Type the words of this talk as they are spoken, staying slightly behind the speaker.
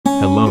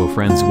Hello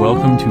friends,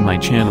 welcome to my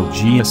channel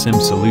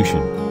GSM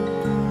Solution.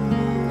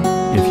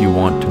 If you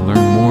want to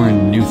learn more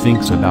and new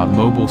things about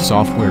mobile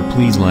software,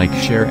 please like,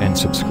 share and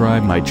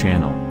subscribe my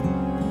channel.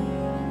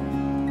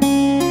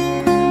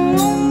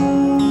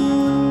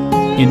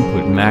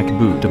 Input Mac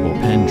bootable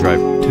pen drive.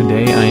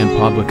 Today I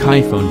unpublic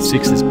iPhone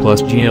 6's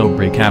Plus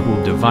Jailbreak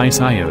Apple device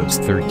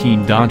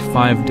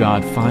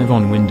iOS13.5.5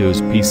 on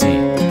Windows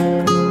PC.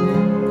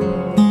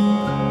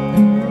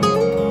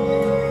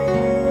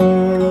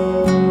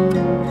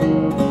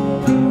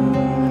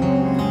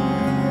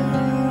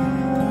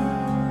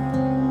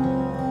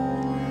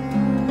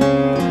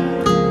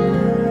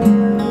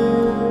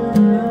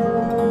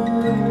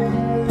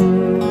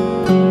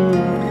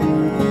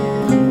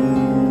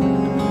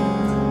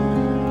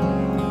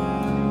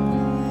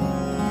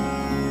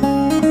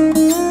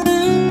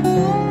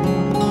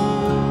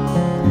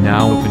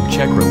 Now open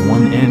Checkra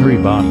 1 and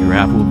reboot your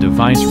Apple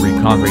device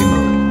recovery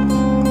mode.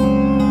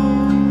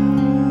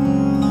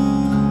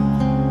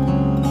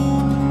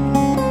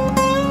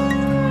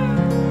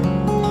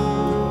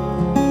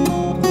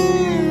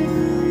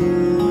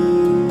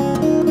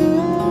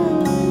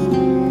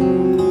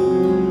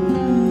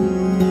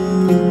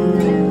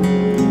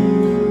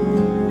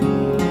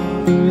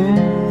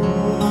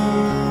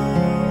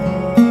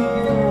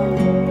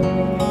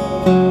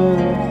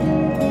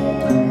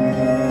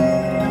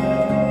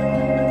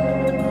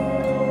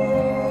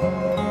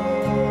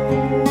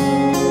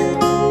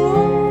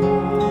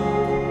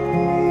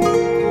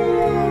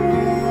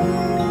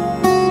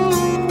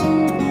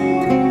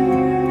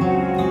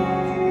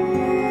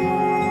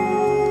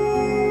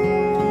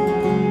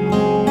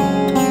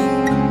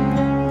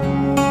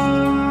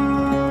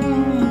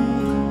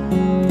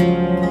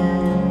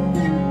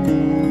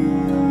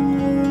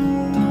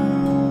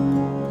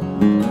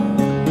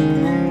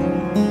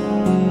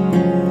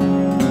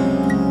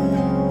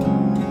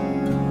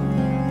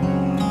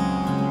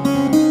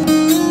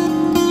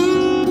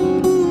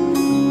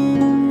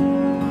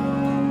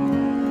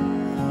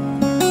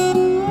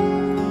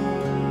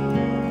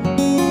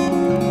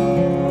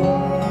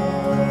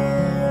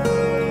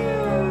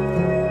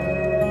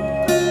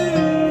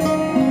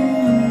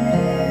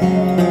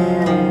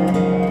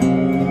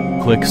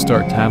 Click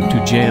Start tab to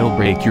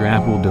jailbreak your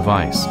Apple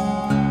device.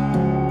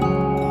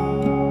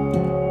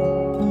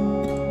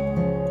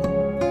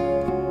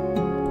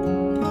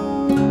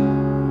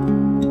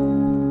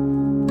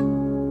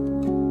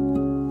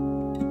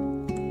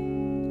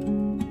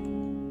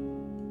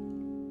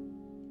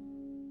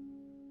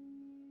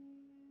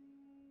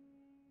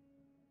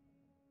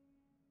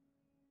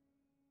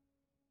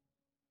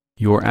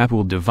 Your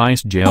Apple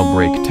device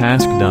jailbreak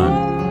task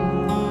done.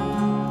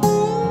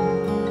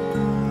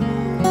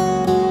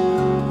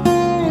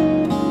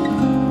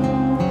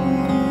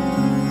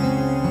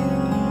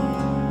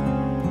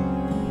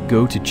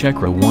 Go to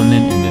Checkra 1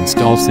 and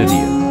install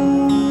Cydia.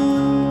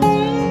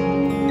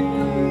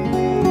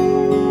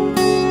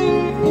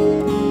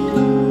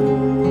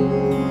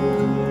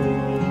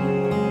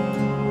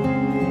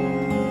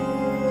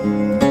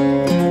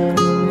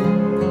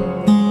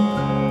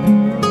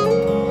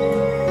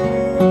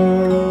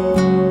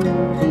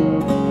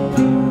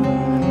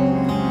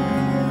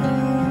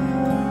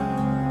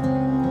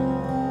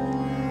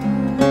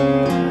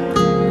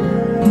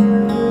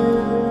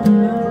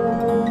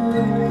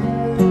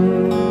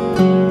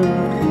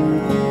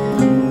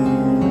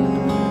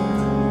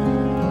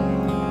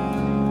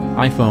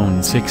 iPhone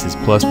 6's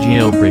Plus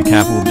Jailbreak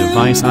Apple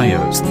device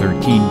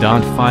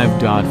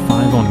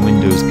iOS13.5.5 on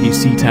Windows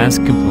PC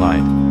task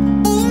complied.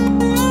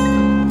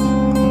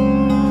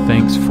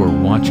 Thanks for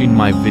watching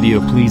my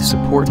video. Please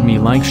support me,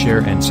 like,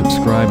 share and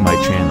subscribe my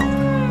channel.